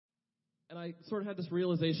And I sort of had this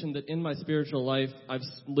realization that in my spiritual life, I've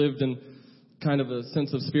lived in kind of a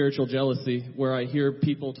sense of spiritual jealousy where I hear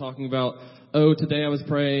people talking about, oh, today I was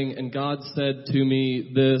praying and God said to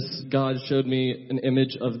me this, God showed me an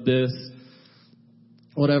image of this,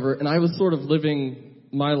 whatever. And I was sort of living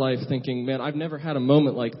my life thinking, man, I've never had a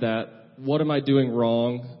moment like that. What am I doing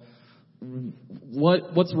wrong?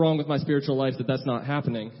 What's wrong with my spiritual life that that's not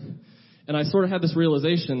happening? And I sort of had this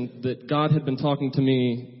realization that God had been talking to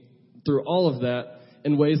me through all of that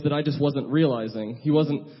in ways that I just wasn't realizing. He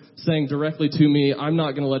wasn't saying directly to me, I'm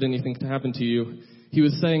not going to let anything happen to you. He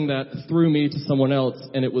was saying that through me to someone else,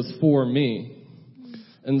 and it was for me.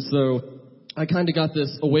 And so I kind of got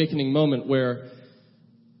this awakening moment where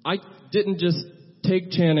I didn't just take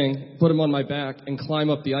Channing, put him on my back, and climb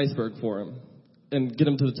up the iceberg for him and get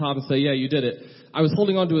him to the top and say, yeah, you did it. I was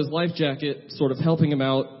holding on to his life jacket, sort of helping him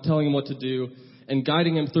out, telling him what to do, and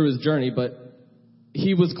guiding him through his journey, but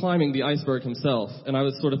he was climbing the iceberg himself. And I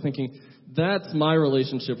was sort of thinking, that's my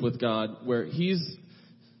relationship with God, where he's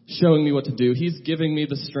showing me what to do. He's giving me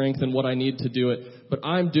the strength and what I need to do it, but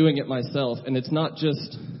I'm doing it myself. And it's not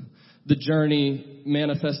just the journey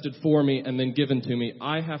manifested for me and then given to me.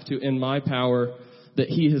 I have to, in my power that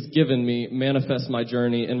he has given me, manifest my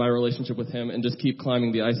journey in my relationship with him and just keep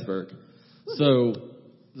climbing the iceberg. So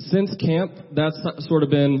since camp, that's sort of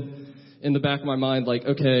been in the back of my mind, like,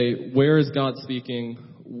 okay, where is God speaking?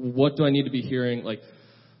 What do I need to be hearing? Like,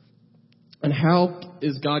 and how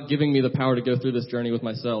is God giving me the power to go through this journey with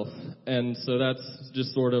myself? And so that's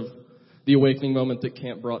just sort of the awakening moment that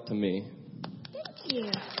camp brought to me. Thank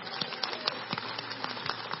you.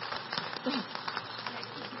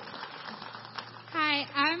 Hi,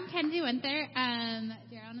 I'm Kenzie Winther.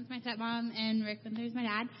 Daryl is my stepmom, and Rick Winther is my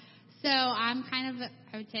dad. So I'm kind of,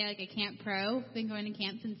 I would say, like a camp pro. Been going to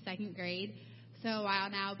camp since second grade, so a while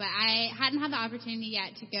now. But I hadn't had the opportunity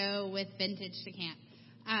yet to go with Vintage to camp.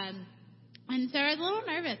 And so I was a little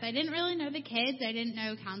nervous. I didn't really know the kids. I didn't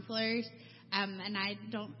know counselors. And I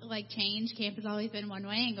don't like change. Camp has always been one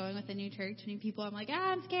way, and going with a new church, new people, I'm like,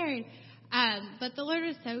 I'm scared. But the Lord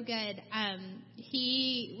was so good.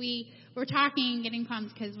 We were talking, getting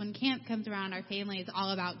pumped, because when camp comes around, our family is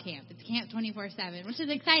all about camp. It's camp 24/7, which is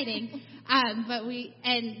exciting. But we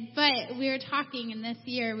were talking, and this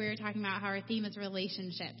year we were talking about how our theme is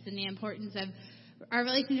relationships and the importance of our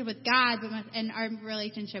relationship with God and our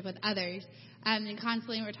relationship with others. And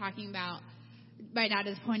constantly we're talking about, my dad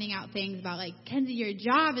is pointing out things about, like, Kenzie, your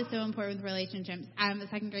job is so important with relationships. I'm a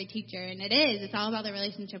second grade teacher, and it is. It's all about the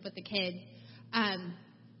relationship with the kids.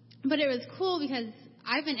 But it was cool because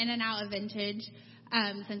I've been in and out of Vintage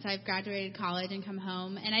since I've graduated college and come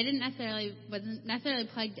home, and I wasn't necessarily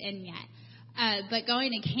plugged in yet. But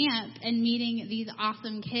going to camp and meeting these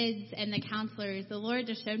awesome kids and the counselors, the Lord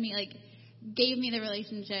just showed me, like, gave me the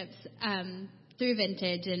relationships through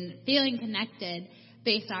Vintage and feeling connected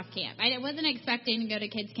based off camp. I wasn't expecting to go to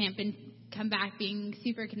kids camp and come back being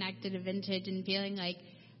super connected to Vintage and feeling like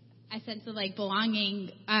a sense of, like, belonging.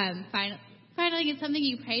 Finally, it's something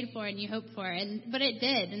you prayed for and you hoped for, but it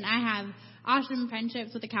did. And I have awesome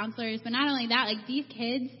friendships with the counselors. But not only that, like, these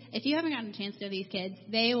kids, if you haven't gotten a chance to know these kids,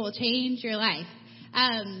 they will change your life.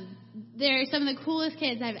 They're some of the coolest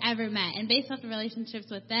kids I've ever met, and based off the relationships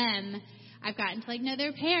with them, I've gotten to, like, know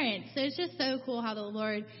their parents. So it's just so cool how the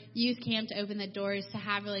Lord used camp to open the doors to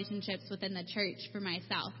have relationships within the church for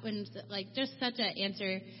myself. And, like, just such an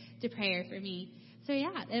answer to prayer for me. So,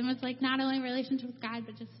 yeah, it was, like, not only relationship with God,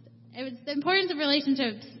 but just, it was the importance of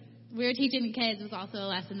relationships we were teaching the kids was also a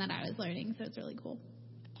lesson that I was learning. So it's really cool.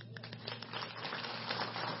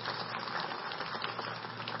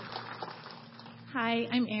 Hi,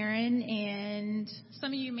 I'm Erin, and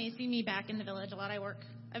some of you may see me back in the village a lot.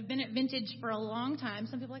 I've been at Vintage for a long time.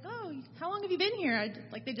 Some people are like, oh, how long have you been here?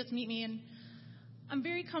 They just meet me, and I'm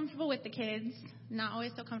very comfortable with the kids, not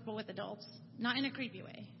always so comfortable with adults, not in a creepy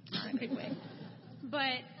way.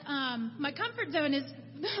 But my comfort zone is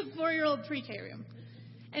the 4-year-old pre-K room.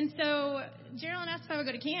 And so Geraldine asked if I would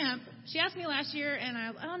go to camp. She asked me last year, and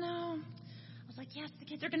I was like, yes, the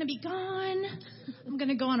kids are going to be gone. I'm going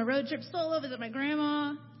to go on a road trip solo, visit my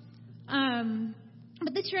grandma.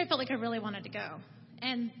 But this year I felt like I really wanted to go.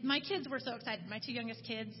 And my kids were so excited. My 2 youngest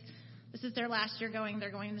kids, this is their last year going. They're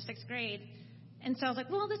going into 6th grade. And so I was like,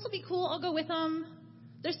 well, this will be cool. I'll go with them.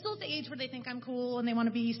 They're still at the age where they think I'm cool and they want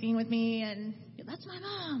to be seen with me. And that's my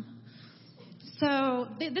mom. So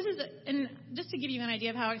and just to give you an idea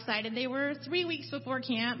of how excited they were, 3 weeks before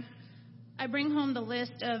camp, I bring home the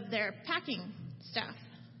list of their packing stuff.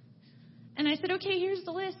 And I said, okay, here's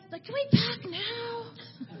the list. Like, can we pack now?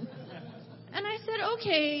 And I said,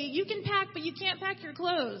 okay, you can pack, but you can't pack your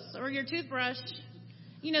clothes or your toothbrush.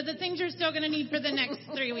 the things you're still going to need for the next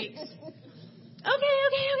 3 weeks. Okay.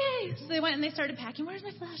 So they went and they started packing. Where's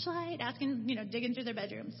my flashlight? Asking, digging through their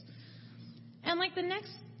bedrooms. And like the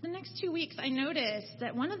next 2 weeks, I noticed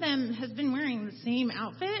that one of them has been wearing the same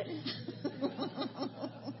outfit.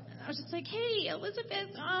 I was just like, hey,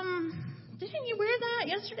 Elizabeth, didn't you wear that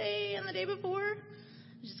yesterday and the day before?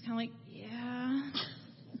 I was just kind of like, yeah.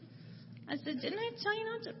 I said, didn't I tell you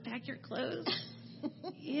not to pack your clothes?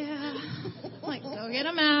 Yeah. Like, go get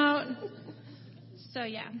them out. So,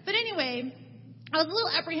 yeah. But anyway, I was a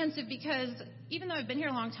little apprehensive because even though I've been here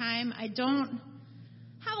a long time, I don't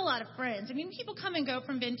have a lot of friends. I mean, people come and go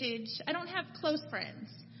from Vintage. I don't have close friends.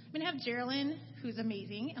 I mean, I have Geraldine, who's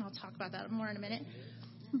amazing, and I'll talk about that more in a minute.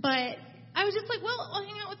 But I was just like, well, I'll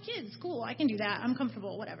hang out with kids. Cool, I can do that. I'm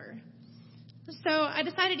comfortable, whatever. So I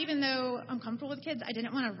decided, even though I'm comfortable with kids, I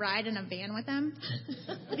didn't want to ride in a van with them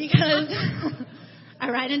because I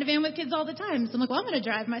ride in a van with kids all the time. So I'm like, well, I'm going to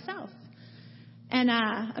drive myself. And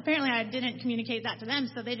apparently I didn't communicate that to them,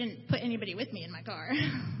 so they didn't put anybody with me in my car.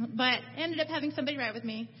 But ended up having somebody ride with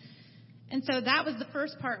me. And so that was the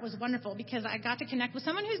first part, was wonderful, because I got to connect with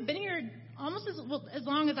someone who's been here almost as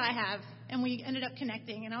long as I have. And we ended up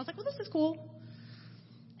connecting. And I was like, well, this is cool.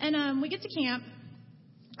 And we get to camp.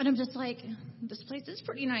 And I'm just like, this place is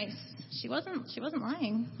pretty nice. She wasn't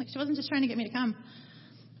lying. Like, she wasn't just trying to get me to come.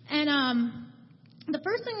 And the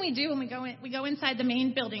first thing we do when we go inside the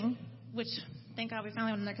main building, which thank God we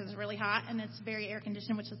finally went in there because it's really hot and it's very air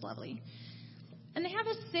conditioned, which is lovely. And they have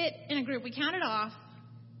us sit in a group. We count it off.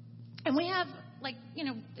 And we have,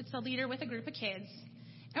 it's a leader with a group of kids.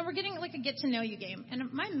 And we're getting, a get-to-know-you game.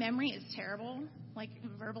 And my memory is terrible,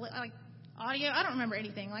 verbally, audio. I don't remember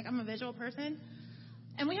anything. I'm a visual person.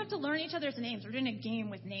 And we have to learn each other's names. We're doing a game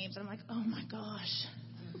with names. And I'm like, oh, my gosh.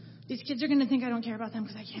 These kids are going to think I don't care about them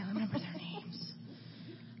because I can't remember their names.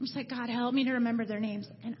 I'm just like, God, help me to remember their names.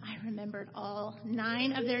 And I remembered all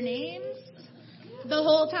 9 of their names the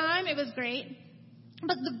whole time. It was great.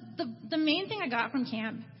 But the main thing I got from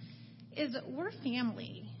camp is we're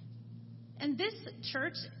family. And this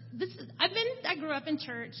church, I grew up in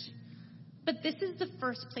church, but this is the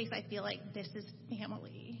first place I feel like this is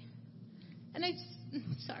family. And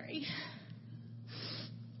sorry.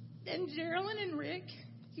 And Geraldine and Rick,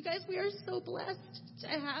 you guys, we are so blessed to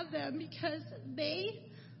have them because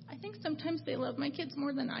I think sometimes they love my kids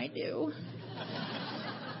more than I do.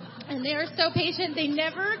 And they are so patient. They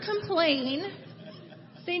never complain.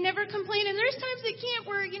 And there's times at camp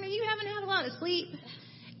where, you haven't had a lot of sleep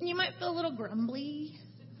and you might feel a little grumbly.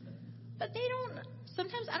 But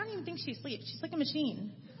sometimes I don't even think she sleeps. She's like a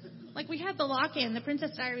machine. We had the lock-in, the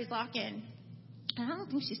Princess Diaries lock-in. And I don't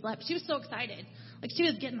think she slept. She was so excited. She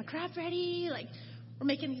was getting the craft ready. We're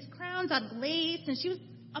making these crowns out of lace. And she was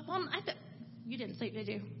up on, you didn't sleep, did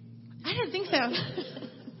you? I didn't think so.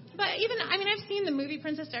 But I've seen the movie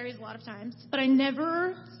Princess Diaries a lot of times, but I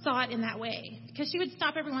never saw it in that way. Because she would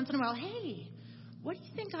stop every once in a while. Hey, what do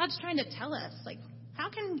you think God's trying to tell us? How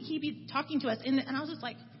can he be talking to us? And I was just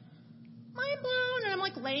mind blown. And I'm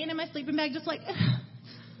laying in my sleeping bag just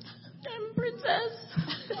I'm Princess.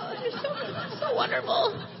 Oh, you're so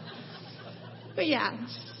wonderful. But yeah,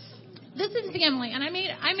 this is family. And I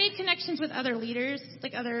made connections with other leaders,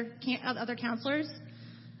 other counselors.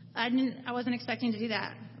 I wasn't expecting to do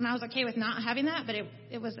that. And I was okay with not having that, but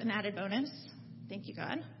it was an added bonus. Thank you,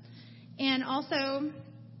 God. And also,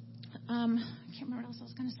 I can't remember what else I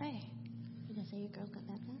was going to say. You going to say your girls got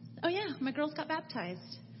baptized? Oh, yeah, my girls got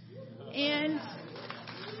baptized. And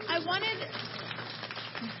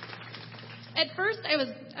at first I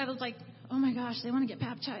was like, oh my gosh, they want to get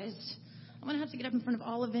baptized. I'm going to have to get up in front of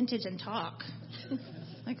all of Vintage and talk.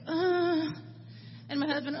 And my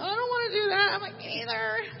husband, I don't want to do that. I'm like, me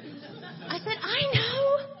neither. I said, I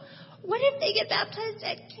know. What if they get baptized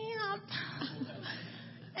at camp?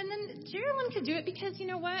 And then Geraldine could do it because, you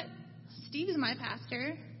know what? Steve is my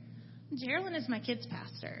pastor. Geraldine is my kids'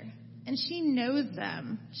 pastor. And she knows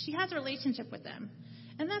them. She has a relationship with them.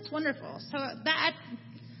 And that's wonderful. So that,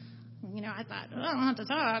 I thought, I don't have to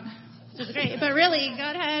talk, which is great. But really,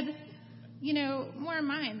 God had, more in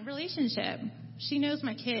mind, relationship. She knows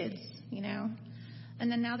my kids, And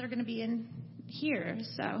then now they're going to be in here,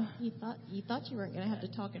 so. You thought you weren't going to have to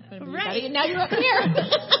talk in front of right. everybody, and now you're up here.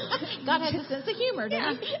 God has a sense of humor,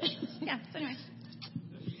 doesn't he? Yeah, so anyway.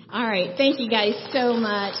 All right, thank you guys so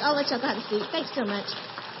much. I'll let y'all have a seat. Thanks so much.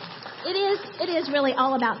 It is really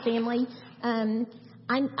all about family. I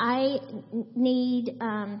need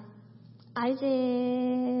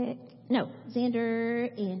Xander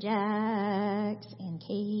and Jax and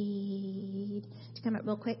Kate to come up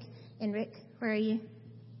real quick. And Rick, where are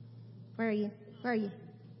you?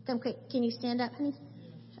 Come quick. Can you stand up, honey?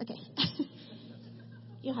 Okay.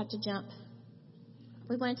 You'll have to jump.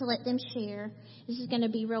 We wanted to let them share. This is going to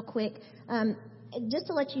be real quick. Just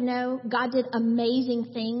to let you know, God did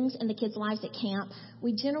amazing things in the kids' lives at camp.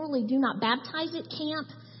 We generally do not baptize at camp.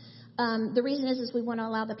 The reason is we want to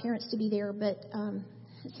allow the parents to be there, but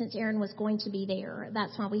since Aaron was going to be there,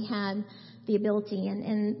 that's why we had the ability.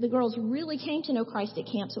 And the girls really came to know Christ at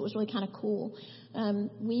camp, so it was really kind of cool.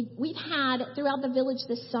 We've had, throughout the village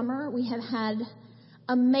this summer, we have had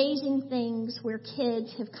amazing things where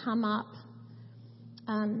kids have come up.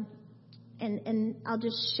 And I'll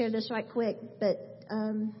just share this right quick, but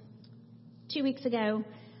 2 weeks ago,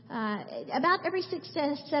 about every 6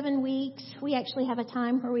 to 7 weeks, we actually have a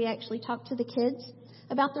time where we actually talk to the kids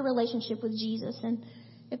about their relationship with Jesus and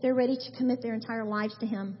if they're ready to commit their entire lives to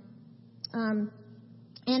Him.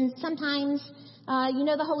 And sometimes,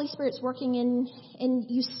 the Holy Spirit's working and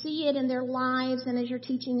you see it in their lives and as you're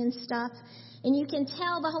teaching and stuff. And you can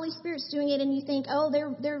tell the Holy Spirit's doing it and you think, oh,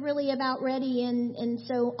 they're really about ready. And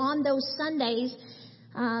so on those Sundays,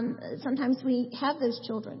 sometimes we have those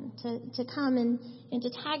children to come and to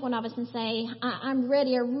tag one of us and say, I'm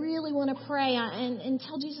ready. I really want to pray and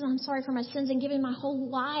tell Jesus I'm sorry for my sins and give Him my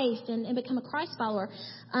whole life and become a Christ follower.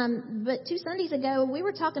 But 2 Sundays ago, we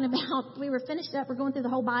were talking about, we were finished up, we're going through the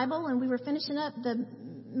whole Bible and we were finishing up the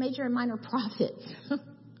major and minor prophets.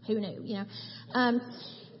 Who knew,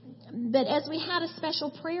 But as we had a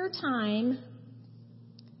special prayer time,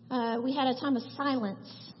 we had a time of silence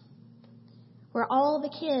where all the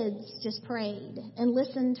kids just prayed and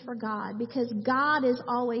listened for God because God is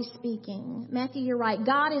always speaking. Matthew, you're right.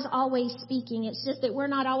 God is always speaking. It's just that we're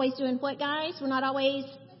not always doing what, guys? We're not always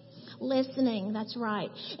listening. That's right.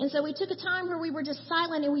 And so we took a time where we were just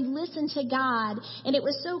silent and we listened to God. And it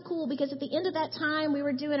was so cool because at the end of that time, we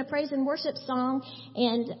were doing a praise and worship song.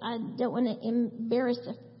 And I don't want to embarrass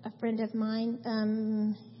a friend of mine.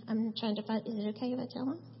 I'm trying to find, is it okay if I tell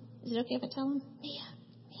him? Is it okay if I tell him? Mia,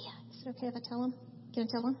 is it okay if I tell him? Can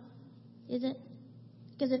I tell him? Is it?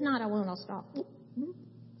 Because if not, I won't. I'll stop.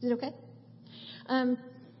 Is it okay?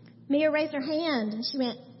 Mia raised her hand and she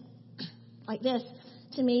went like this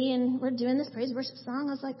to me, and we're doing this praise worship song.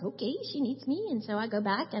 I was like, okay, she needs me. And so I go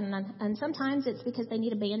back and sometimes it's because they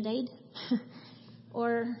need a Band-Aid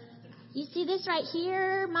or you see this right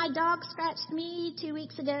here? My dog scratched me 2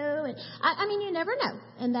 weeks ago. And I mean, you never know.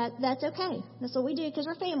 And that's okay. That's what we do because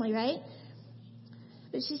we're family, right?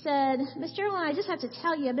 But she said, Miss Geraldine, I just have to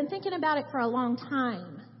tell you, I've been thinking about it for a long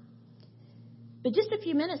time. But just a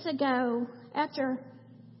few minutes ago, after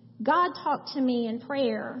God talked to me in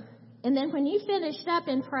prayer, and then when you finished up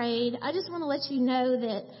and prayed, I just want to let you know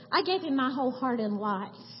that I gave Him my whole heart and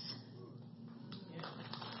life.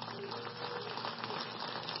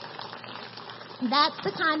 That's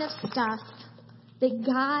the kind of stuff that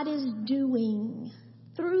God is doing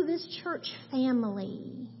through this church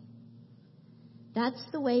family. That's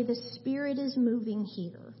the way the Spirit is moving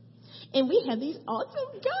here. And we have these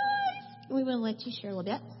awesome guys. We want to let you share a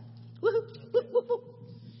little bit. Woohoo! Woo, woo, woo.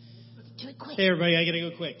 Do it quick. Hey, everybody, I got to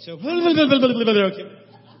go quick. So, okay.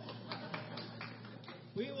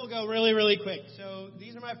 We will go really, really quick. So,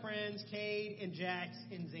 these are my friends, Cade and Jax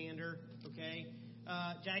and Xander, okay?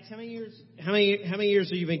 Jax, how many years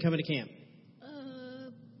have you been coming to camp?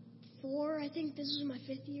 4. I think this is my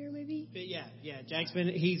 5th year, maybe. Yeah. Jax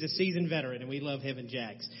he's a seasoned veteran, and we love him and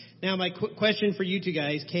Jax. Now, my question for you two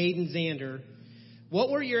guys, Cade and Xander, what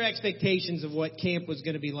were your expectations of what camp was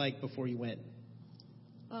going to be like before you went?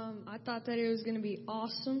 I thought that it was going to be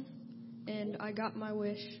awesome, and I got my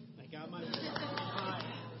wish.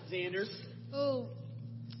 Xander? Oh,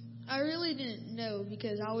 I really didn't know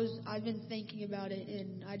because I've been thinking about it,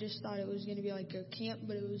 and I just thought it was going to be like a camp,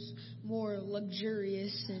 but it was more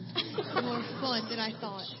luxurious and more fun than I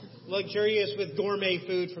thought. Luxurious with gourmet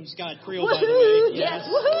food from Scott Creel, by the way. Yes.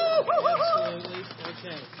 Woohoo! Absolutely.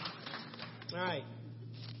 Okay. All right.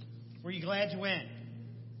 Were you glad you went?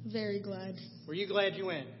 Very glad. Were you glad you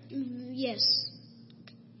went? Yes.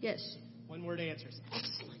 Yes. One-word answers.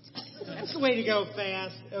 Excellent. That's the way to go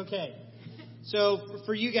fast. Okay. So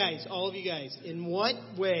for you guys, all of you guys, in what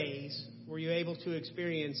ways were you able to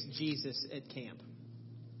experience Jesus at camp?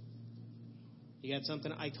 You got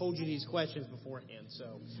something? I told you these questions beforehand,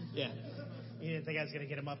 so yeah. You didn't think I was going to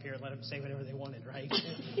get them up here and let them say whatever they wanted, right?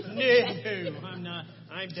 No, I'm not.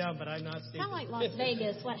 I'm dumb, but I'm not stupid. Kind of like Las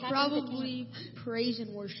Vegas. What happened? Probably praise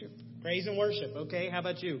and worship. Praise and worship. Okay, how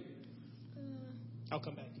about you? I'll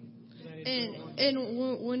come back.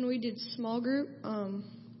 And when we did small group,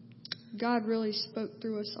 God really spoke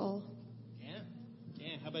through us all.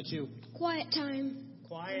 Yeah. How about you? Quiet time.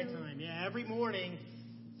 Quiet time. Yeah, every morning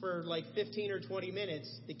for like 15 or 20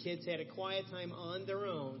 minutes, the kids had a quiet time on their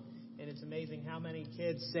own. And it's amazing how many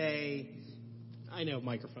kids say, I know,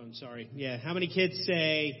 microphone, sorry. Yeah, how many kids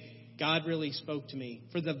say, God really spoke to me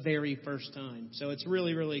for the very first time. So it's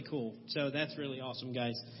really, really cool. So that's really awesome,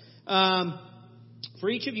 guys. For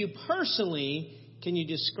each of you personally, can you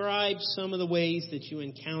describe some of the ways that you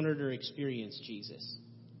encountered or experienced Jesus?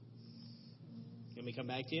 Let me come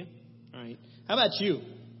back to you. All right. How about you?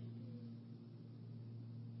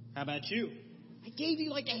 How about you? I gave you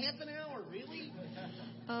like a half an hour, really?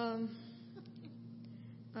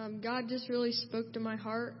 God just really spoke to my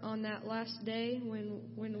heart on that last day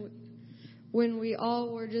when we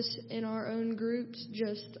all were just in our own groups,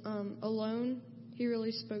 just alone. He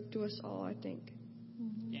really spoke to us all, I think.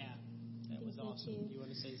 Yeah, that was awesome. You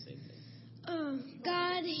want to say the same thing?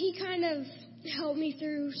 God, He kind of helped me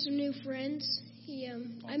through some new friends.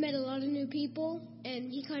 I met a lot of new people,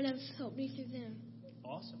 and He kind of helped me through them.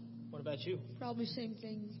 Awesome. What about you? Probably same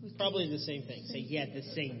thing. Probably the same thing. Say, yeah, the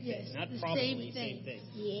same thing. Yes, Not the probably, same thing.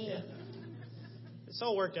 Yeah. This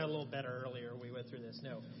all worked out a little better earlier. We went through this.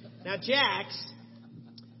 No. Now, Jax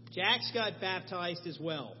got baptized as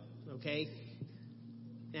well. Okay?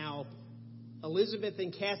 Now, Elizabeth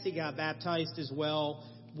and Cassie got baptized as well.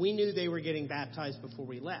 We knew they were getting baptized before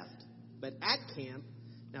we left. But at camp,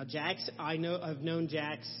 now Jax, I've known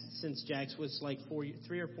Jax since Jax was like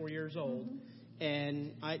 3 or 4 years old. Mm-hmm.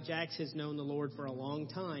 And Jax has known the Lord for a long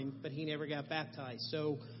time, but he never got baptized.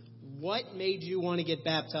 So what made you want to get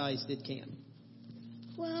baptized at camp?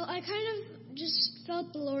 Well, I kind of just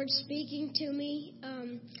felt the Lord speaking to me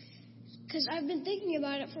because I've been thinking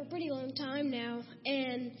about it for a pretty long time now.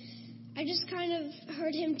 And I just kind of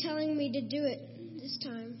heard Him telling me to do it this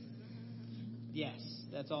time. Yes,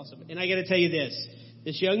 that's awesome. And I got to tell you this.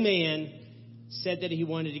 This young man said that he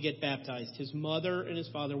wanted to get baptized. His mother and his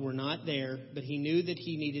father were not there, but he knew that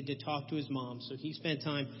he needed to talk to his mom. So he spent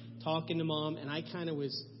time talking to Mom, and I kind of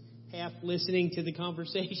was half listening to the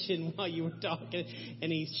conversation while you were talking.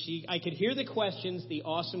 And I could hear the questions, the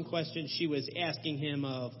awesome questions she was asking him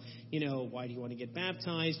of, why do you want to get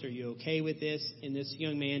baptized? Are you okay with this? And this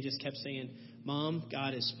young man just kept saying, Mom,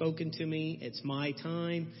 God has spoken to me. It's my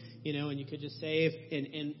time. And you could just say,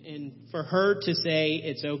 and for her to say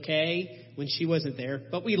it's okay when she wasn't there,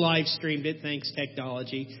 but we live streamed it, thanks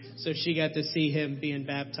technology, so she got to see him being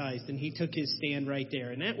baptized, and he took his stand right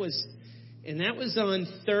there, and that was on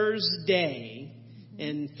Thursday,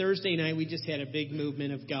 and Thursday night we just had a big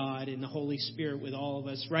movement of God and the Holy Spirit with all of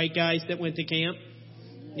us, right, guys, that went to camp?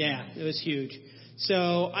 Yeah, it was huge.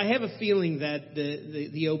 So I have a feeling that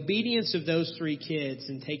the obedience of those 3 kids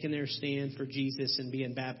and taking their stand for Jesus and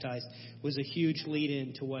being baptized was a huge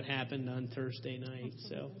lead-in to what happened on Thursday night.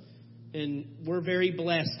 So, and we're very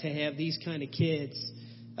blessed to have these kind of kids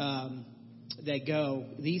that go.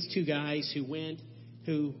 These 2 guys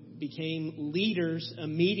who became leaders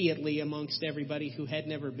immediately amongst everybody who had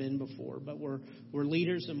never been before, but were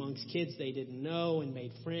leaders amongst kids they didn't know and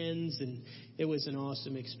made friends, and it was an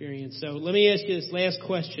awesome experience. So let me ask you this last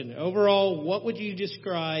question. Overall, what would you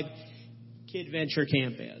describe Kid Venture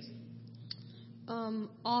Camp as?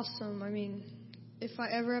 Awesome. I mean, if I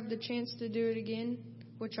ever have the chance to do it again,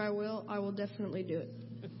 which I will definitely do it.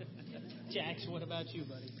 Jax, what about you,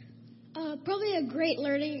 buddy? Probably a great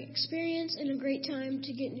learning experience and a great time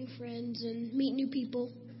to get new friends and meet new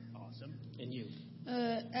people. Awesome. And you?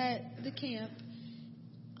 At the camp,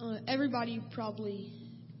 everybody probably,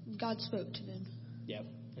 God spoke to them. Yep,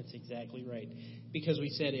 that's exactly right. Because we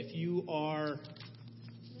said if you are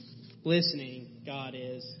listening, God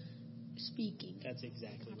is speaking. That's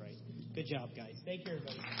exactly right. Good job, guys. Thank you,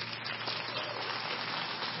 everybody.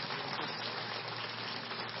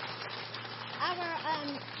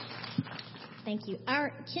 Thank you.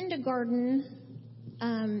 Our kindergarten,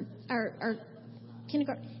 our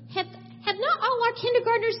kindergarten, have not all our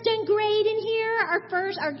kindergartners done great in here? Our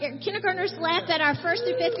kindergartners left, but our 1st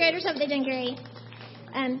through 5th graders, have they done great?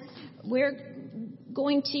 We're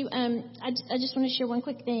going to, I just want to share one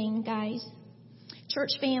quick thing, guys.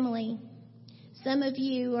 Church family. Some of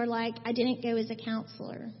you are like, I didn't go as a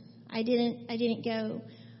counselor. I didn't go.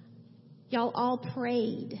 Y'all all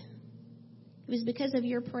prayed. It was because of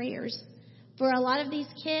your prayers. For a lot of these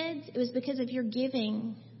kids, it was because of your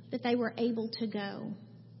giving that they were able to go.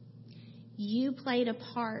 You played a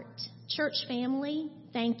part. Church family,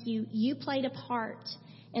 thank you. You played a part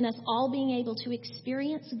in us all being able to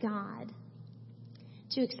experience God,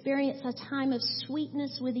 to experience a time of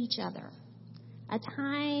sweetness with each other, a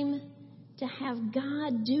time to have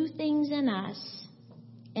God do things in us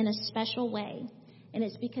in a special way. And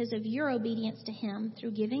it's because of your obedience to Him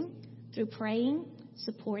through giving, through praying,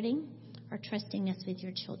 supporting, are trusting us with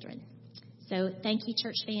your children. So thank you,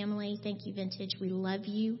 church family. Thank you, Vintage. We love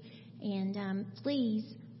you. And please,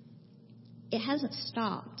 it hasn't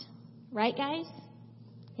stopped. Right, guys?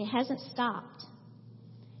 It hasn't stopped.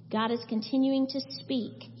 God is continuing to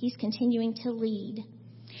speak. He's continuing to lead.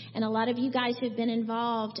 And a lot of you guys have been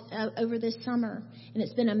involved over this summer. And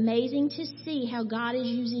it's been amazing to see how God is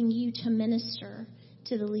using you to minister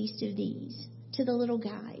to the least of these, to the little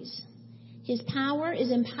guys. His power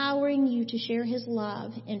is empowering you to share His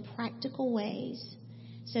love in practical ways.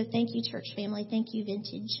 So thank you, church family. Thank you,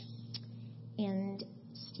 Vintage. And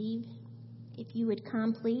Steve, if you would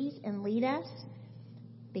come, please, and lead us,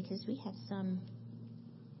 because we have some...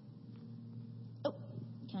 Oh,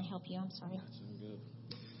 can I help you? I'm sorry.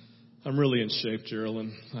 I'm really in shape,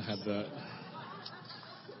 Geraldine. I had that.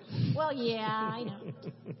 Well, yeah, I know.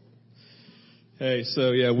 Hey,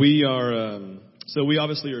 so yeah, we are. We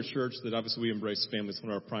obviously are a church that obviously we embrace family. It's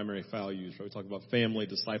one of our primary values. Right? We talk about family,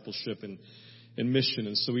 discipleship, and mission.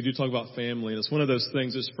 And so we do talk about family. And it's one of those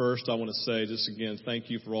things. Just first, I want to say, just again, thank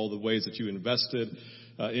you for all the ways that you invested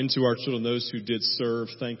into our children. Those who did serve,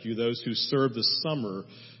 thank you. Those who served this summer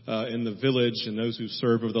in the village, and those who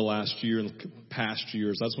served over the last year and the past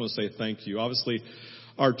years. I just want to say thank you. Obviously,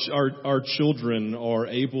 our children are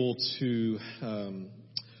able to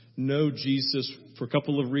know Jesus for a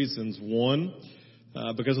couple of reasons. One,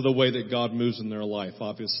 because of the way that God moves in their life,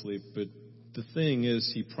 obviously. But the thing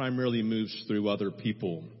is, He primarily moves through other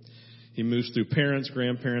people. He moves through parents,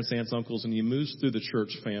 grandparents, aunts, uncles, and He moves through the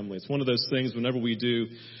church family. It's one of those things whenever we do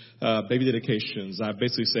baby dedications, I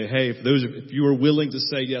basically say, hey, if you are willing to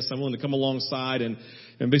say, yes, I'm willing to come alongside and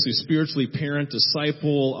basically spiritually parent,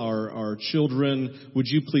 disciple our children, would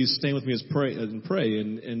you please stand with me as pray?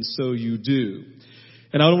 And so you do.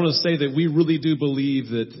 And I want to say that we really do believe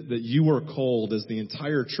that you are called as the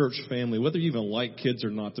entire church family, whether you even like kids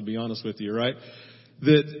or not, to be honest with you, right?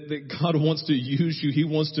 That God wants to use you. He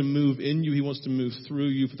wants to move in you. He wants to move through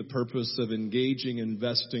you for the purpose of engaging,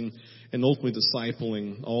 investing, and ultimately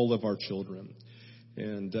discipling all of our children.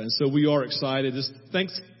 And so we are excited. Just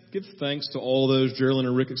give thanks to all those, Geraldine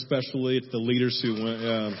and Rick especially, to the leaders who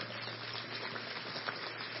went.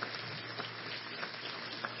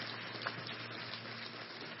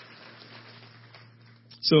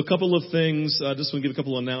 So a couple of things, I just want to give a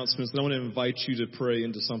couple of announcements, and I want to invite you to pray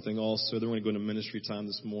into something also. Then we're going to go into ministry time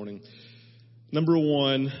this morning. Number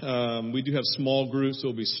one, we do have small groups that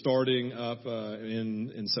will be starting up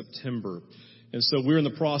in September. And so we're in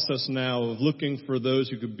the process now of looking for those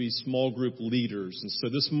who could be small group leaders. And so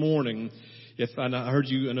this morning, I know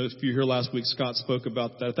if you were here last week, Scott spoke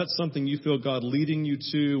about that. If that's something you feel God leading you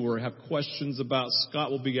to or have questions about, Scott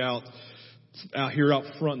will be out here out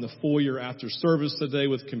front in the foyer after service today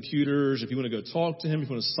with computers. If you want to go talk to him, if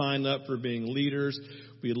you want to sign up for being leaders,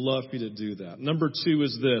 we'd love for you to do that. Number two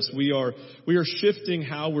is this. We are shifting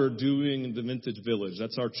how we're doing the Vintage Village.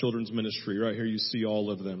 That's our children's ministry. Right here you see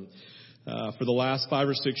all of them. For the last 5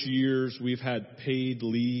 or 6 years, we've had paid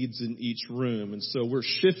leads in each room. And so we're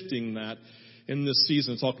shifting that in this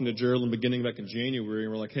season, talking to Geraldine beginning back in January.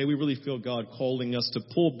 And we're like, hey, we really feel God calling us to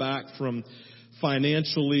pull back from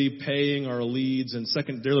financially paying our leads, and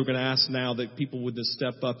secondarily, we're going to ask now that people would just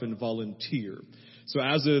step up and volunteer. So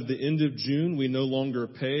as of the end of June, we no longer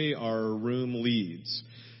pay our room leads.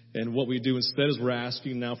 And what we do instead is we're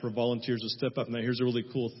asking now for volunteers to step up. Now, here's a really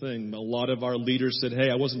cool thing. A lot of our leaders said, hey,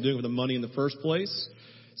 I wasn't doing it for the money in the first place,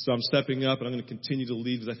 so I'm stepping up, and I'm going to continue to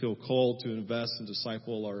lead because I feel called to invest and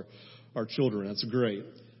disciple our children. That's great.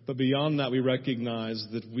 But beyond that, we recognize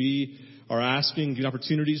that we are asking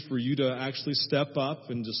opportunities for you to actually step up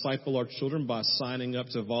and disciple our children by signing up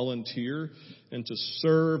to volunteer and to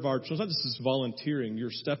serve our children. It's not just volunteering. You're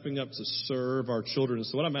stepping up to serve our children. And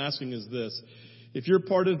so what I'm asking is this. If you're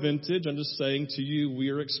part of Vintage, I'm just saying to you, we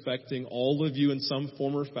are expecting all of you in some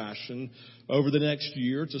form or fashion over the next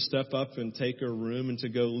year to step up and take a room and to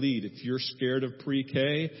go lead. If you're scared of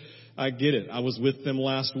pre-K, I get it. I was with them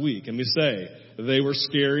last week. And we say they were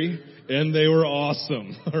scary and they were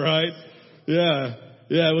awesome. All right. Yeah,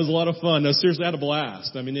 it was a lot of fun. No, seriously, I had a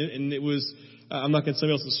blast. I mean, it was, I'm not going to tell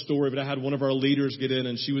you else's story, but I had one of our leaders get in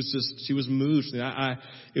and she was moved.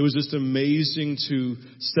 It was just amazing to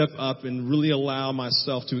step up and really allow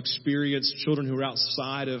myself to experience children who were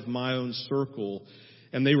outside of my own circle,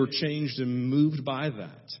 and they were changed and moved by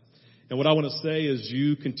that. And what I want to say is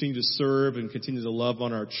you continue to serve and continue to love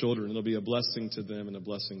on our children. It'll be a blessing to them and a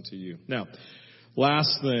blessing to you. Now,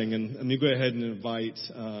 last thing, and let me go ahead and invite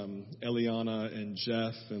Eliana and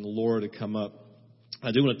Jeff and Laura to come up.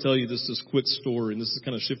 I do want to tell you this quick story, and this is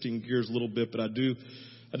kind of shifting gears a little bit, but I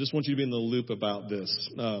just want you to be in the loop about this.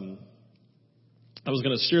 I was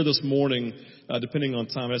going to share this morning, depending on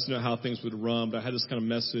time. I just didn't know how things would run, but I had this kind of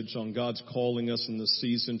message on God's calling us in this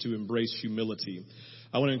season to embrace humility.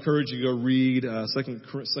 I want to encourage you to go read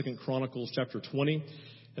Second Chronicles chapter 20,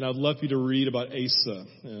 and I'd love for you to read about Asa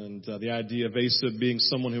and the idea of Asa being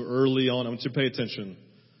someone who early on, I want you to pay attention.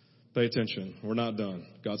 Pay attention. We're not done.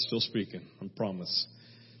 God's still speaking. I promise.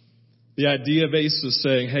 The idea of Asa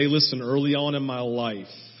saying, hey, listen, early on in my life,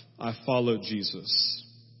 I followed Jesus.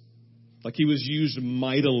 Like he was used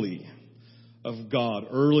mightily of God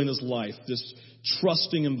early in his life, just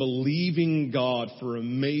trusting and believing God for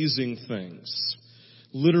amazing things.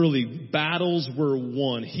 Literally, battles were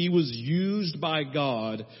won. He was used by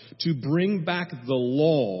God to bring back the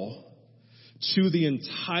law to the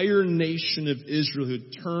entire nation of Israel who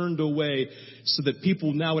turned away so that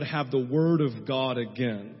people now would have the word of God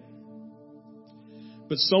again.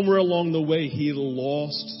 But somewhere along the way, he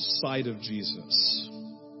lost sight of Jesus.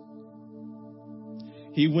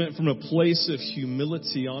 He went from a place of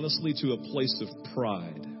humility, honestly, to a place of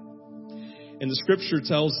pride. And the scripture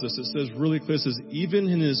tells us, it says really clear, it says, even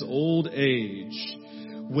in his old age,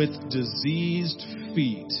 with diseased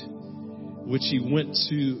feet, which he went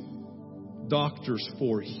to doctors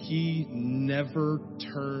for, he never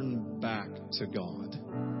turned back to God.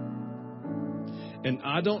 And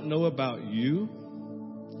I don't know about you,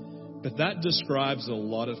 but that describes a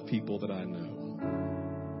lot of people that I know,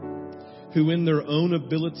 who in their own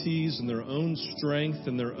abilities and their own strength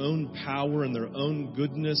and their own power and their own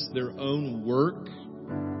goodness, their own work,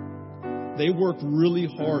 they work really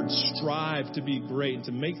hard, strive to be great and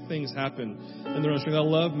to make things happen in their own strength. I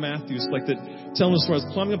love Matthew's like that, telling the story. I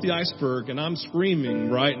was climbing up the iceberg and I'm screaming,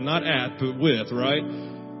 right? Not at, but with, right?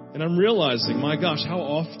 And I'm realizing, my gosh, how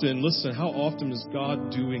often is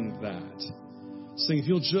God doing that? Saying, if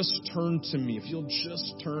you'll just turn to me, if you'll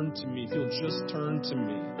just turn to me, if you'll just turn to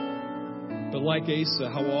me. But like Asa,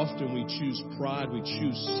 how often we choose pride, we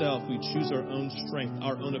choose self, we choose our own strength,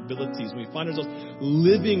 our own abilities. We find ourselves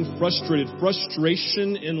living frustrated.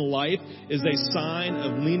 Frustration in life is a sign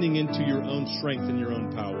of leaning into your own strength and your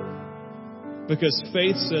own power. Because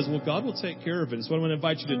faith says, well, God will take care of it. So what I want to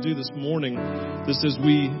invite you to do this morning, this as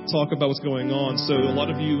we talk about what's going on. So a lot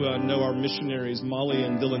of you know our missionaries, Molly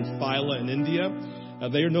and Dylan Fila in India.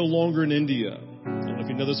 They are no longer in India. I don't know if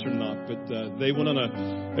you know this or not, but they went on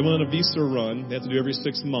a visa run. They have to do every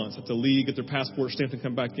 6 months. Have to leave, get their passport stamped, and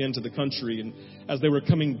come back into the country. And as they were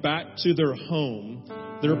coming back to their home,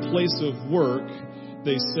 their place of work,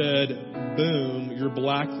 they said, boom, you're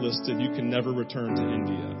blacklisted. You can never return to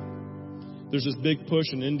India. There's this big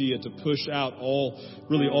push in India to push out all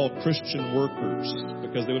Christian workers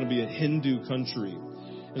because they want to be a Hindu country.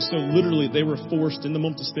 And so literally they were forced in the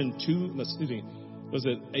moment to spend $8,000,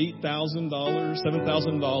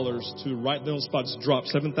 $7,000 to right there on the spot, just drop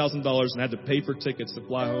 $7,000 and had to pay for tickets to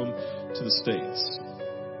fly home to the States.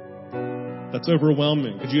 That's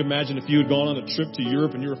overwhelming. Could you imagine if you had gone on a trip to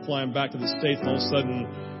Europe and you were flying back to the States and all of a sudden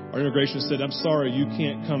our immigration said, I'm sorry, you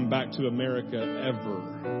can't come back to America ever.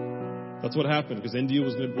 That's what happened because India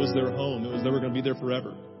was their home. They were going to be there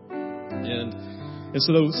forever. And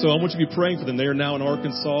so I want you to be praying for them. They are now in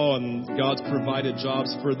Arkansas and God's provided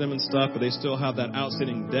jobs for them and stuff, but they still have that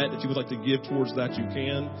outstanding debt. If you would like to give towards that, you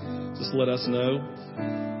can. Just let us know.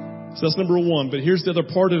 So that's number one. But here's the other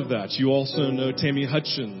part of that. You also know Tammy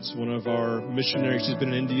Hutchins, one of our missionaries. She's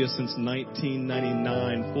been in India since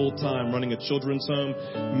 1999, full-time, running a children's home.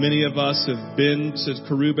 Many of us have been to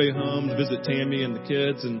Karube home to visit Tammy and the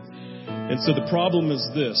kids. And so the problem is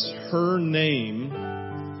this. Her name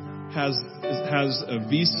has a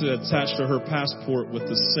visa attached to her passport with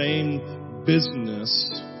the same business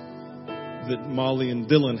that Molly and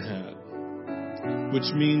Dylan had.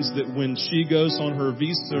 Which means that when she goes on her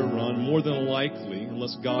visa run, more than likely,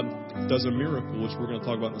 unless God does a miracle, which we're going to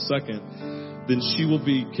talk about in a second, then she will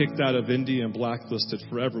be kicked out of India and blacklisted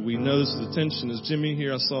forever. We know this is the tension. Is Jimmy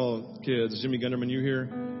here? I saw kids. Jimmy Gunderman, you here?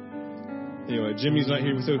 Anyway, Jimmy's not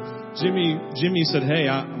here. So Jimmy said, hey,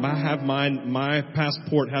 I have my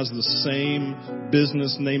passport has the same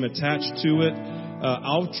business name attached to it.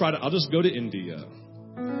 I'll just go to India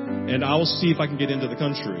and I'll see if I can get into the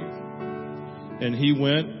country. And he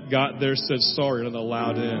went, got there, said, sorry, not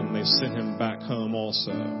allowed in. They sent him back home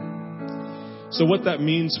also. So what that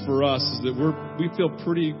means for us is that we feel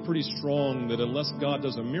pretty strong that unless God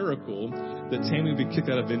does a miracle, that Tammy will be kicked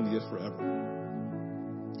out of India forever.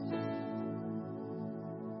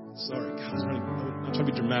 Sorry, God, I'm trying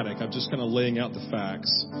to be dramatic. I'm just kind of laying out the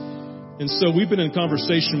facts. And so we've been in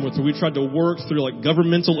conversation with her. We tried to work through like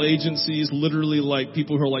governmental agencies, literally like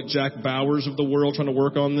people who are like Jack Bowers of the world trying to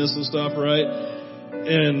work on this and stuff, right?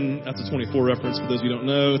 And that's a 24 reference for those of you who don't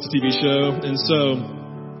know. It's a TV show. And so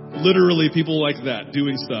literally people like that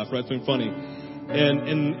doing stuff, right? It's been funny.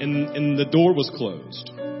 And the door was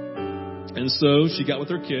closed. And so she got with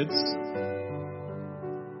her kids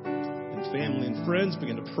and family and friends,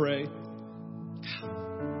 began to pray.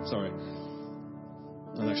 Sorry.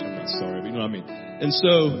 No, actually, I'm not sorry, but you know what I mean. And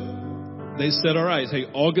so they said, all right, hey,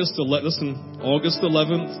 August 11th,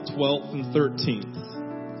 12th, and 13th.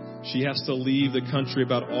 She has to leave the country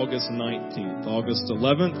about August 19th. August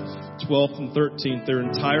 11th, 12th, and 13th, their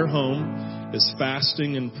entire home is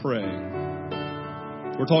fasting and praying.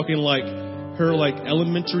 We're talking like her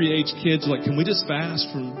elementary age kids are like, can we just fast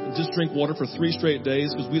and just drink water for 3 straight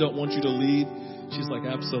days because we don't want you to leave? She's like,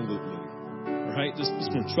 absolutely. Right? Just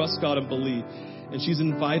going to trust God and believe. And she's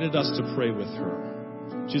invited us to pray with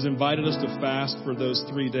her. She's invited us to fast for those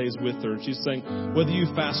 3 days with her. And she's saying, whether you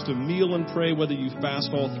fast a meal and pray, whether you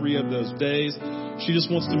fast all 3 of those days, she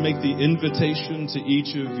just wants to make the invitation to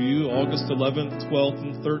each of you, August 11th, 12th,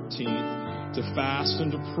 and 13th, to fast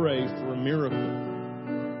and to pray for a miracle.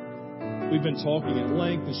 We've been talking at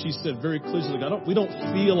length, and she said very clearly, we don't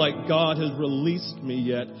feel like God has released me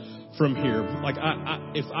yet from here. Like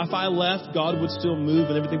if I left, God would still move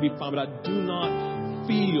and everything would be fine, but I do not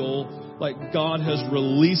feel like God has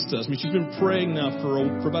released us. I mean, she's been praying now for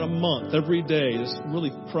about a month, every day, just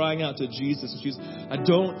really crying out to Jesus. And I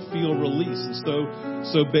don't feel released. And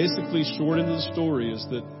so basically, short into the story is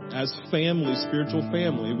that as family, spiritual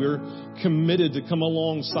family, we're committed to come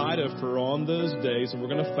alongside of her on those days, and we're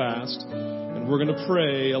going to fast. And we're going to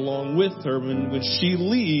pray along with her. When she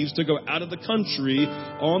leaves to go out of the country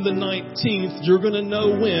on the 19th, you're going to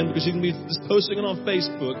know when, because she's going to be just posting it on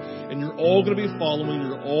Facebook, and you're all going to be following,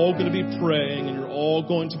 you're all going to be praying, and you're all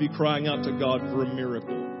going to be crying out to God for a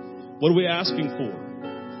miracle. What are we asking for?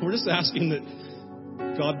 We're just asking that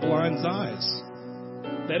God blinds eyes.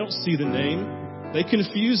 They don't see the name. They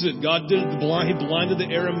confuse it. God did the blind. He blinded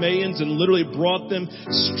the Aramaeans and literally brought them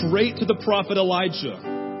straight to the prophet Elijah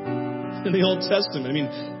in the Old Testament. I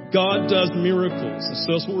mean, God does miracles. And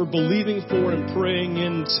so that's what we're believing for and praying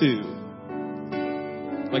into.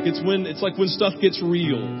 It's like when stuff gets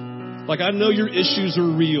real. Like, I know your issues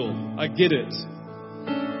are real. I get it.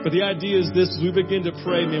 But the idea is this: as we begin to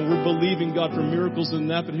pray, man, we're believing God for miracles in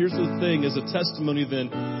that. But here's the thing, as a testimony then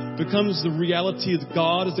becomes the reality that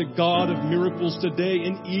God is a God of miracles today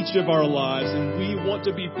in each of our lives. And we want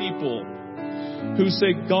to be people who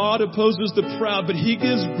say, God opposes the proud, but He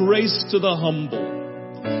gives grace to the humble.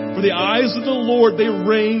 For the eyes of the Lord, they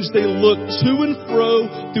range, they look to and fro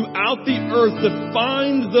throughout the earth to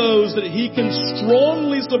find those that He can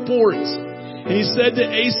strongly support. And He said to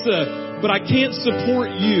Asa, but I can't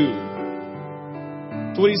support you.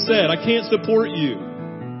 That's what He said. I can't support you.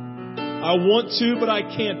 I want to, but I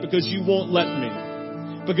can't because you won't let me.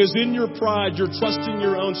 Because in your pride, you're trusting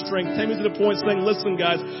your own strength. Tammy's to the point saying, listen,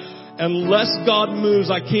 guys, unless God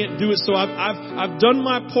moves, I can't do it. So I've done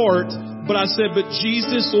my part, but I said, but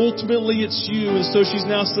Jesus, ultimately it's you. And so she's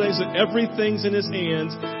now saying that everything's in His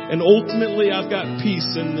hands. And ultimately I've got peace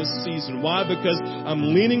in this season. Why? Because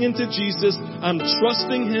I'm leaning into Jesus. I'm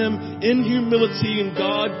trusting Him in humility, and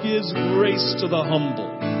God gives grace to the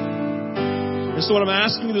humble. And so what I'm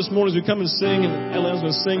asking you this morning as we come and sing, and Ellen's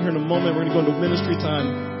going to sing here in a moment. We're going to go into ministry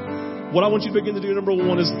time. What I want you to begin to do, number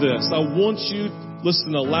one, is this. I want you,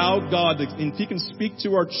 listen, allow God to, if He can speak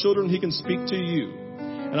to our children, He can speak to you.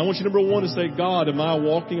 And I want you, number one, to say, God, am I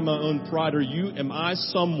walking in my own pride? Or am I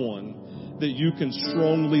someone that you can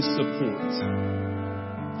strongly support?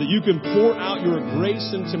 That you can pour out your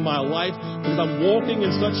grace into my life, because I'm walking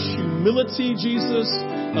in such humility, Jesus,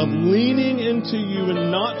 of leaning into you and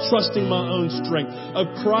not trusting my own strength, of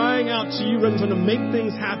crying out to you rather than trying to make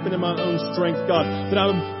things happen in my own strength, God. That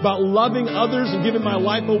I'm about loving others and giving my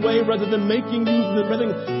life away rather than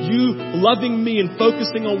you loving me and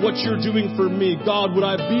focusing on what you're doing for me. God, would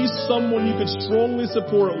I be someone you could strongly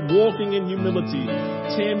support walking in humility?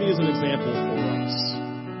 Tammy is an example for us.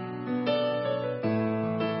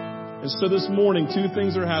 And so this morning, 2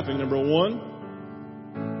 things are happening. Number one,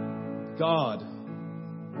 God,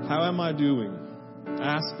 how am I doing?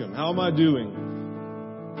 Ask Him, how am I doing?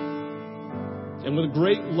 And with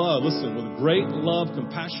great love, listen, with great love,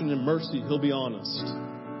 compassion, and mercy, He'll be honest.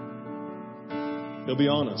 He'll be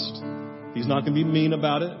honest. He's not going to be mean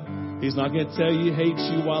about it. He's not going to tell you He hates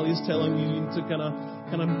you while He's telling you to kind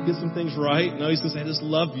of get some things right. No, He's going to say, I just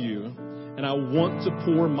love you. And I want to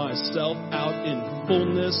pour myself out in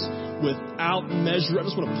fullness without measure. I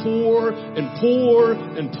just want to pour and pour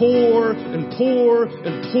and pour and pour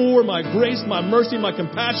and pour my grace, my mercy, my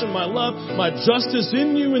compassion, my love, my justice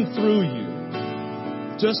in you and through you.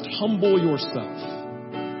 Just humble yourself.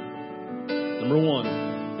 Number one.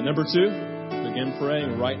 And number two, begin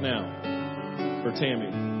praying right now for Tammy.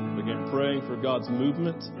 Begin praying for God's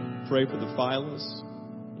movement. Pray for the Philas,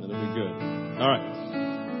 and it'll be good. All right.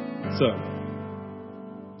 So,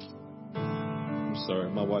 I'm sorry,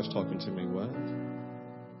 my wife's talking to me. What?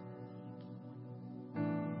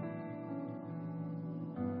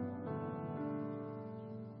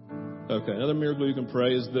 Okay, another miracle you can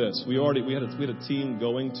pray is this. We had a team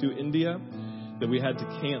going to India that we had to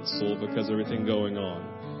cancel because of everything going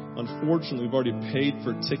on. Unfortunately, we've already paid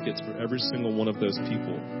for tickets for every single one of those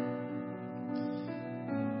people.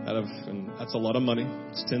 And that's a lot of money.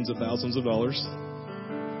 It's tens of thousands of dollars.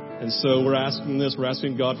 And so we're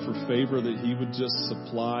asking God for favor that He would just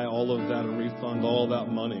supply all of that and refund all that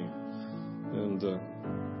money. And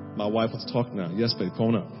my wife wants to talk now. Yes, babe, come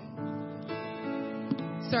on up.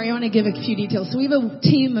 Sorry, I want to give a few details. So we have a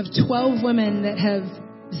team of 12 women that have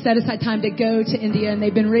set aside time to go to India, and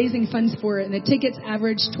they've been raising funds for it. And the tickets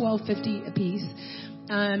average $12.50 a piece.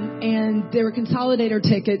 And they were consolidator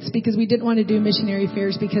tickets because we didn't want to do missionary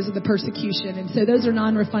fairs because of the persecution. And so those are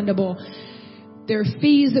non-refundable. There are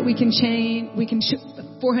fees that we can change. We can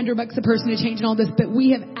 $400 a person to change and all this. But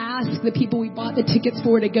we have asked the people we bought the tickets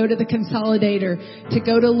for to go to the consolidator, to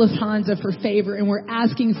go to Lufthansa for favor. And we're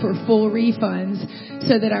asking for full refunds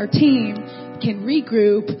so that our team can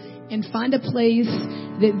regroup and find a place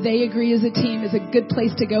that they agree as a team is a good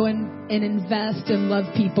place to go and invest and love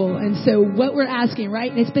people. And so what we're asking, right?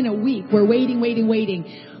 And it's been a week. We're waiting.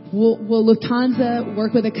 Will Lufthansa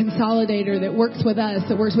work with a consolidator that works with us,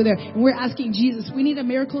 that works with her? And we're asking Jesus, we need a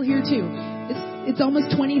miracle here too. It's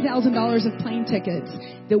almost $20,000 of plane tickets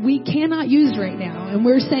that we cannot use right now. And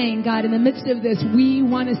we're saying, God, in the midst of this, we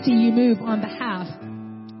want to see you move on behalf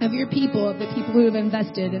of your people, of the people who have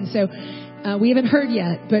invested. And so we haven't heard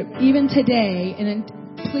yet, but even today, and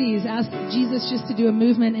please ask Jesus just to do a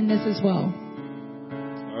movement in this as well.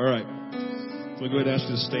 All right. So we'll go ahead and ask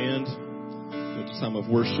you to stand. It's a time of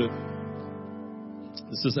worship.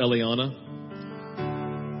 This is Eliana.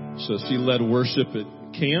 So she led worship at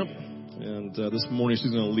camp, and this morning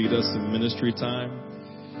she's going to lead us in ministry time.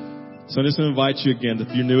 So I'm just going to invite you again. If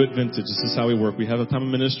you're new at Vintage, this is how we work. We have a time of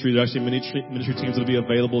ministry. There are actually many ministry teams that will be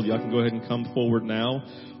available. Y'all can go ahead and come forward now.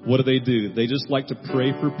 What do? They just like to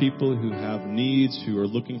pray for people who have needs, who are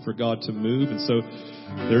looking for God to move. And so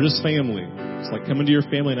they're just family. It's like coming to your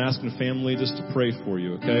family and asking family just to pray for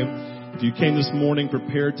you, okay? If you came this morning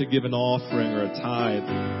prepared to give an offering or a tithe,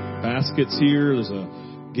 baskets here, there's a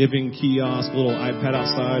giving kiosk, a little iPad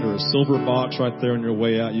outside, or a silver box right there on your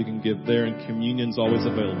way out. You can give there, and communion's always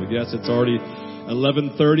available. Yes, it's already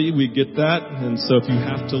 11:30. We get that. And so if you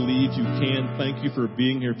have to leave, you can. Thank you for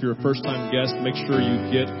being here. If you're a first-time guest, make sure you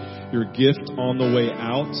get your gift on the way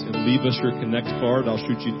out and leave us your Connect card. I'll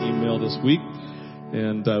shoot you an email this week.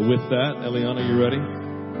 And with that, Eliana, you ready?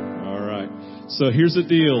 All right. So here's the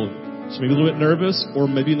deal. She may be a little bit nervous, or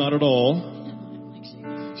maybe not at all.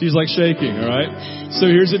 She's like shaking, all right? So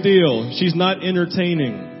here's the deal. She's not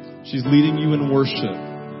entertaining. She's leading you in worship.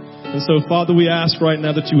 And so, Father, we ask right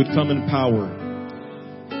now that you would come in power.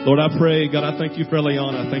 Lord, I pray, God, I thank you for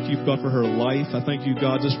Eliana. I thank you, God, for her life. I thank you,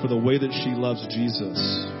 God, just for the way that she loves Jesus.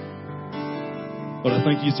 Lord, I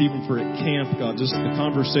thank you even for at camp, God, just the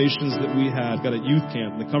conversations that we had, God, at youth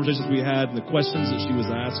camp, and the conversations we had and the questions that she was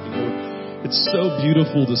asking, Lord. It's so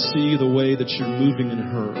beautiful to see the way that you're moving in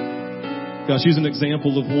her. God, she's an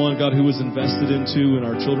example of one, God, who was invested into in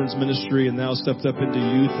our children's ministry and now stepped up into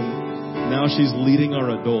youth, and now she's leading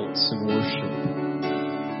our adults in worship.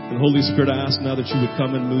 And Holy Spirit, I ask now that you would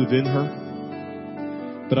come and move in her.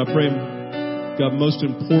 But I pray, God, most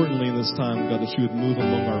importantly in this time, God, that you would move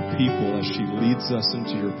among our people as she leads us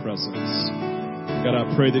into your presence. God,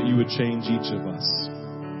 I pray that you would change each of us.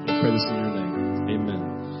 I pray this in your name. Amen.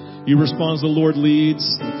 You respond as the Lord leads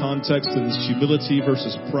in the context of this humility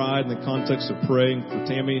versus pride, in the context of praying for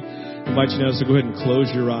Tammy. I invite you now to go ahead and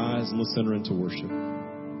close your eyes and let's enter into worship.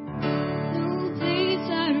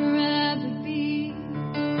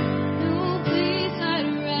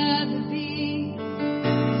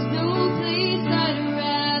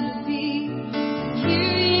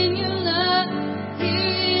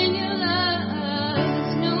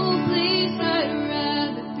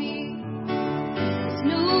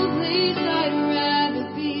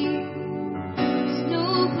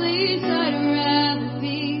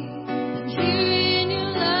 Here in your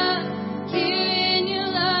love, here in your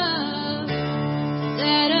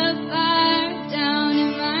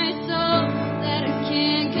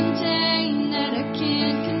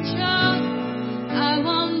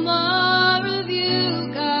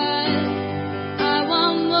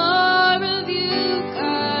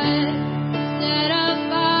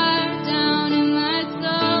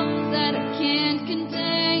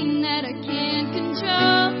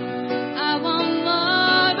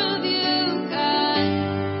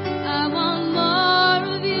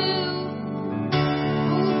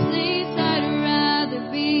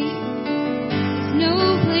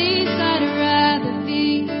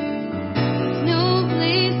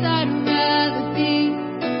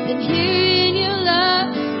Here